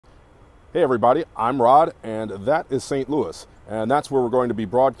Hey everybody, I'm Rod, and that is St. Louis. And that's where we're going to be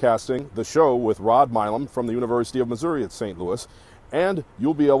broadcasting the show with Rod Milam from the University of Missouri at St. Louis. And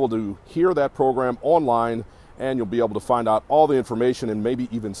you'll be able to hear that program online, and you'll be able to find out all the information and maybe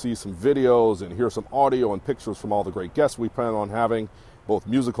even see some videos and hear some audio and pictures from all the great guests we plan on having, both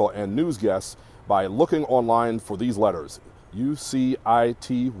musical and news guests, by looking online for these letters: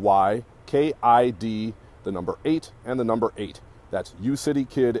 ucitykid, the number 8, and the number 8. That's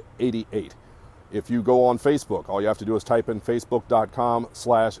ucitykid88. If you go on Facebook, all you have to do is type in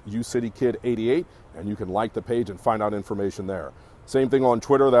facebook.com/ucitykid88, and you can like the page and find out information there. Same thing on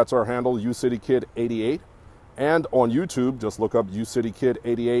Twitter, that's our handle, ucitykid88. And on YouTube, just look up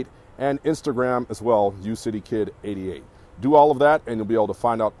ucitykid88, and Instagram as well, ucitykid88. Do all of that, and you'll be able to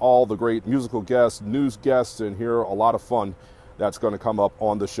find out all the great musical guests, news guests, and hear a lot of fun that's going to come up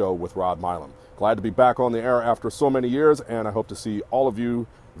on the show with Rod Milam. Glad to be back on the air after so many years, and I hope to see all of you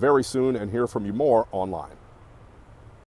very soon and hear from you more online.